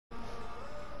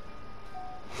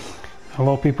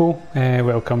Hello people,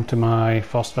 welcome to my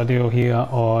first video here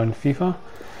on FIFA.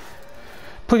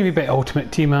 Playing a wee bit of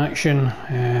Ultimate Team action.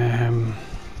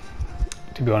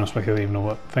 To be honest with you, I don't even know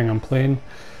what thing I'm playing.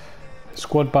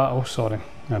 Squad battle, sorry,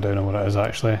 I don't know what it is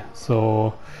actually.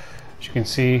 So, as you can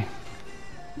see,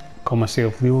 call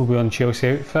myself Leo wearing Chelsea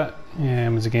outfit.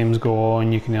 As the games go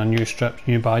on, you can earn new strips,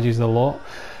 new badges, a lot.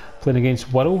 Playing against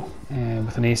Wirral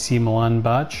with an AC Milan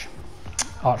badge.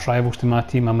 Arch rivals to my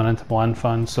team. I'm an Inter Milan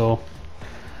fan, so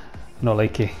not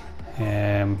likey.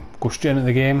 Go straight into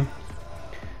the game.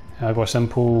 I got a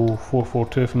simple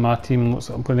 4-4-2 for my team. Looks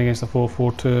like I'm playing against a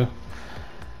 4-4-2.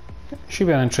 Should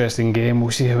be an interesting game.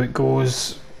 We'll see how it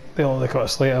goes. They look like a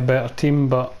slightly better team,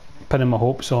 but pinning my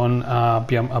hopes on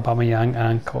Aubameyang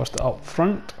and Costa up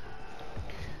front.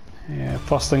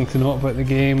 First thing to note about the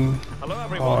game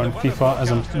on FIFA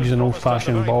is I'm using an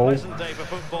old-fashioned ball.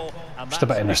 Just a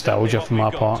bit of nostalgia for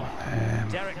my part.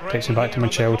 Takes me back to my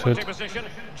childhood. Nice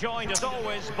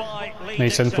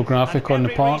infographic on the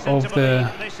part of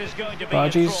the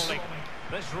badges.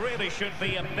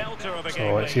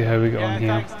 So let's see how we get on here.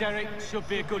 Thanks, Derek. Should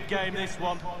be a good game, this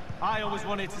one. I always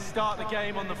wanted to start the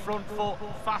game on the front foot,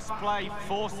 fast play,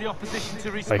 force the opposition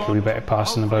to respond. Like a wee bit of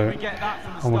passing about.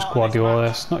 Almost Guardiola.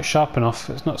 It's not sharp enough.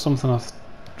 It's not something I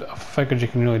figured you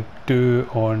can really do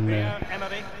on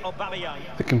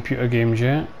the computer games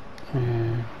yet.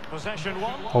 I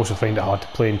also find it hard to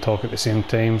play and talk at the same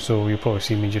time, so you'll probably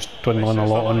see me just twiddling a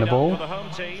lot on the ball.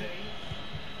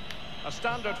 A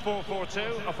standard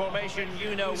 4-4-2, a formation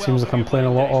you know well. Seems like I'm playing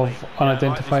a lot of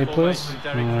unidentified players.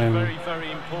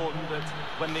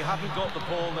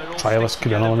 Trialist could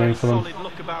be another name for them.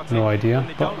 No idea,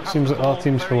 but it seems like our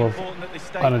team's full of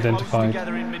unidentified.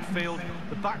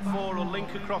 The back four will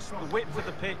link across the width of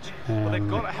the pitch, but they've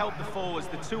got to help the forwards.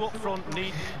 The two up front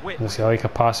need width. I like a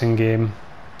passing game.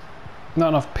 Not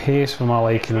enough pace for my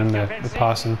liking in the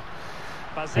passing.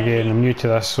 Again, I'm new to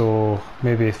this, so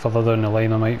maybe further down the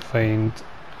line I might find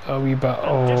a wee bit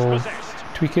of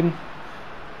tweaking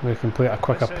where I can play at a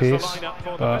quicker pace,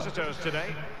 but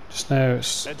just now it's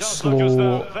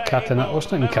slow catenaccio. It's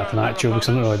not even catenaccio because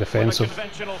I'm not really defensive.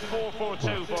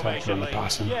 Attacking and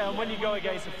passing. Yeah, and when you go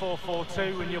against a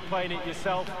 4-4-2 and you're playing it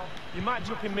yourself, you match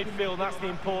up in midfield, that's the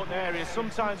important area.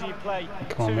 Sometimes when you play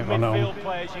two midfield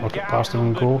players, you look get at past them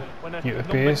and go, get the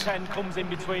pace. 10 comes in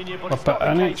between you, but Up it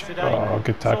in it. Oh,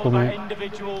 good tackle, mate.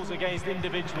 Individuals against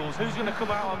individuals. Who's going to come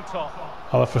out on top?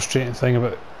 Other frustrating thing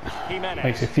about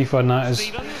like the FIFA and that is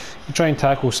you try and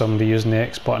tackle somebody using the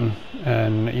X button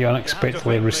and you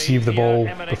unexpectedly receive the ball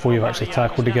before you've actually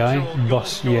tackled the guy,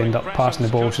 thus you end up passing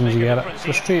the ball as soon as you get it.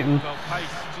 Frustrating.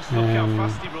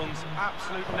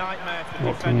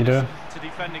 What can you do? To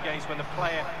defend against when the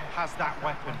player has that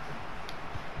weapon.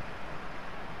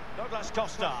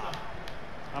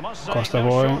 Costa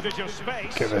boy,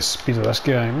 get the speed of this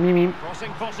guy.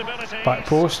 Back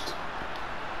post.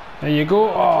 There you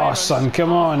go. Oh, son,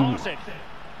 come on.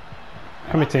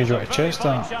 How many times you got to chase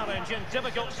that?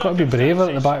 Got to be braver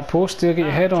at the back post to get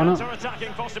your head on it.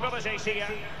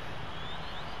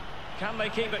 Can they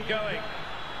keep it going?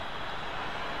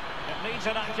 It needs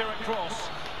an accurate cross.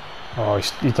 Oh,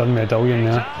 he's done me a billion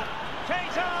there.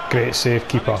 Great save,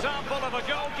 keeper.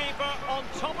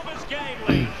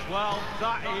 Well,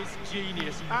 that is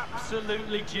genius.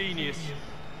 Absolutely genius.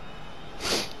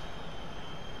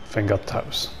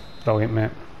 Fingertips. Brilliant,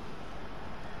 mate.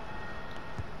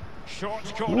 Short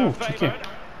corner cheeky.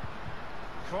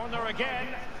 Corner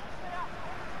again.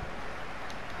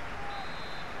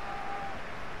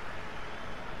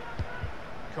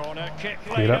 Corner kick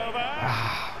played over.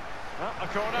 A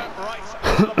corner right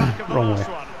at the back of the last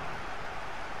one.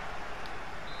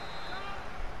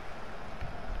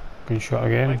 Good shot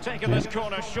again. This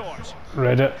corner short.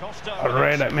 Read it. I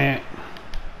read it, mate.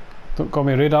 Don't call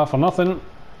me radar for nothing.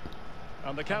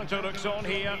 And the counter looks on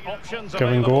here. Options Give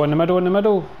and go in the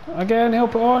middle. Again,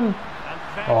 help it on.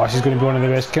 Oh, she's going to be one of the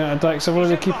best counter attacks ever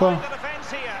as a keeper.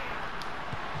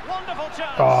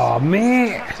 Oh,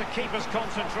 mate. To keep his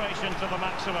concentration to the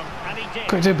maximum, and he did.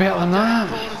 Could do better than that.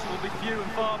 Corners will be few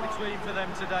and far between for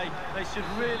them today. They should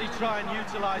really try and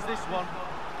utilise this one.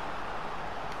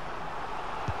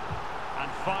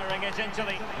 And firing it into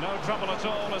the no trouble at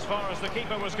all as far as the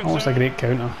keeper was concerned. Almost a great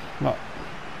counter, but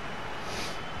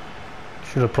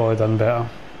should have probably done better.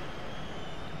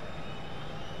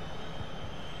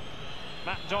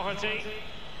 Matt Doherty,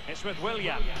 it's with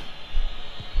William.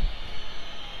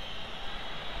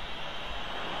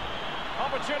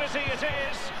 Opportunity it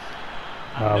is.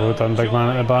 Well done, big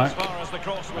man at the back.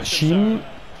 Machine.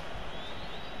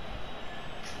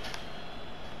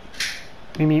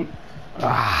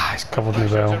 He's covered me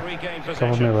well.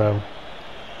 Covered me well.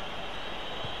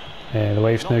 The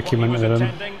wife's now came into the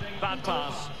room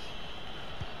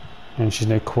and she's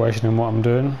now questioning what I'm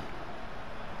doing.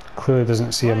 Clearly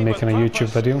doesn't see I'm making a YouTube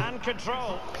video,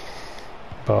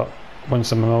 but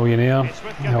once I'm a millionaire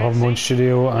I'll have my own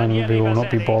studio and we will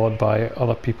not be bothered by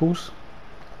other people's.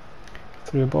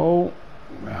 Through the ball,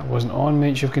 it wasn't on,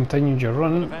 mate. You've continued your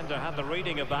run. Defender had the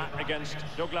reading of that against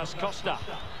Douglas Costa.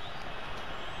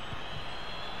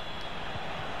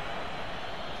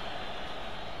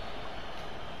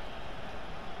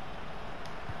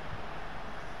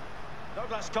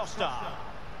 Douglas Costa.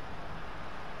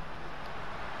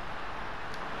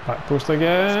 Back post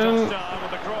again. Costa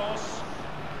with the cross.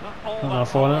 Not all that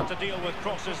Enough on hard it. to deal with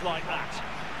crosses like that.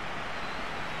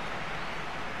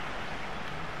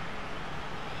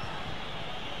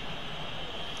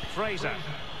 Fraser,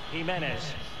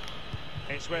 Jimenez.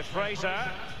 It's with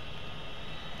Fraser.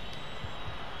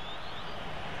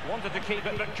 Wanted to keep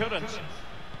it but couldn't.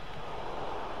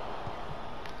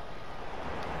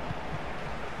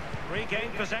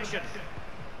 Regained possession.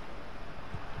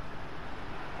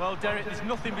 Well, Derek, there's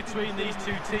nothing between these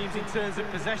two teams in terms of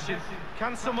possession.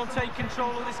 Can someone take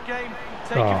control of this game?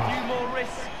 Take a few more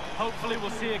risks. Hopefully we'll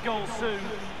see a goal soon.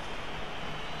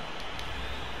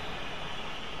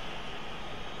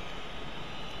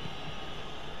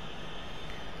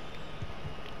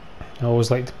 I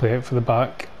always like to play it for the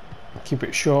back, keep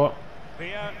it short.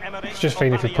 It's just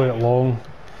fine if you play it long.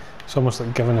 It's almost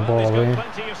like giving the ball away.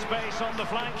 Plenty of space on the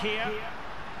flank here.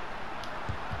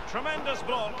 Tremendous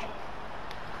block.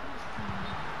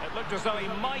 It looked as though he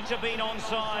might have been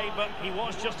onside, but he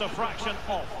was just a fraction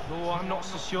off. Oh, I'm not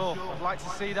so sure. I'd like to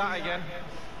see that again.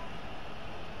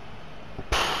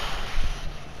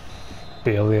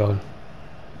 Barely on.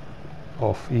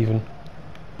 Off even.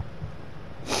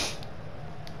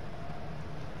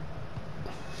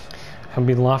 I'm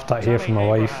being laughed at here from my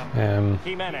wife.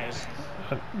 Jimenez.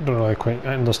 I don't really quite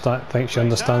understand. I think she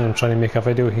understands I'm trying to make a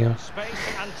video here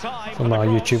for my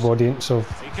YouTube audience of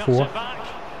 4.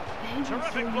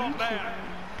 Terrific block there.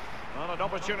 Not an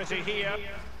opportunity here.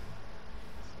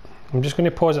 I'm just going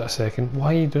to pause it a second. Why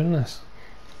are you doing this?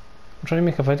 I'm trying to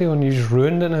make a video and you just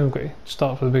ruined it now. I've got to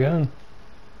start from the beginning.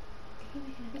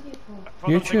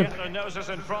 YouTube. Their noses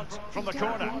in front from the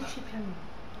corner.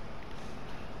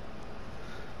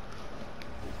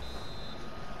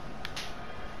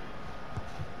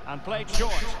 And played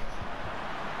short.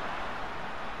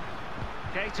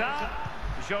 Keita,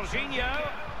 Jorginho.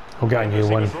 I'll get a new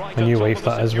one, a new wife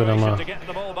that is, when I'm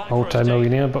a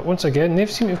multi-millionaire. But once again, they've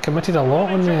seemed to have committed a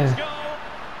lot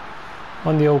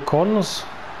on the old corners.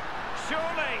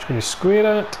 Just going to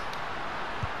square it.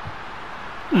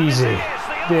 Easy.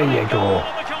 There you go.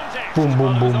 Boom,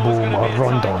 boom, boom, boom. A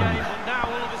rondon.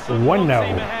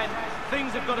 1-0.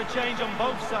 Things have got to change on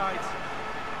both sides.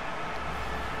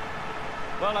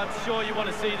 Well, I'm sure you want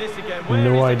to see this again.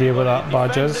 No idea what that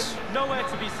badge is. Nowhere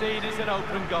to be seen. It's an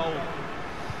open goal.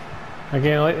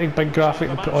 Again, I like the big graphic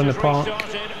they put on the park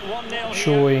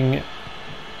showing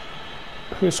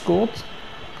who scored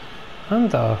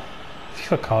and a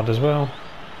FIFA card as well.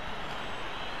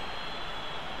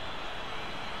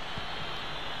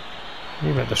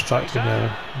 You're a bit distracted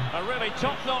now. A really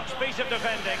top-notch piece of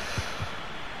defending.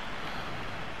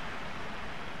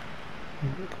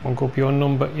 Come on, go beyond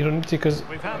them, but you don't need to because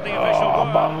We've had the official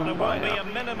word. There will be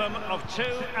a minimum of 2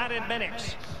 added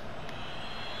minutes.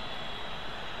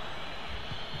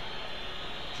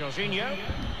 Jorginho. Well,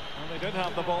 they did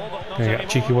have the ball, but not gonna get a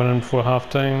cheeky one in before half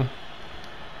time.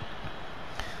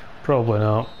 Probably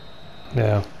not.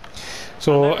 Yeah.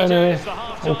 So anyway,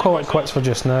 we'll call it quits for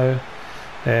just now.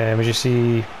 As you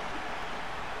see,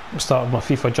 I started my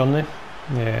FIFA journey.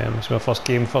 It's my first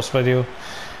game, first video.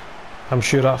 I'm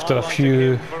sure after a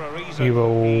few you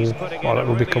will, or it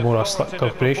will become more a slick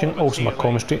operation. Also my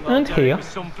commentary and hair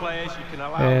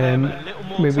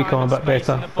maybe become a bit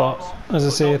better. But as I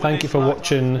say, thank you for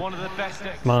watching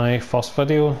my first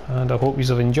video and I hope you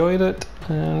have enjoyed it,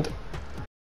 and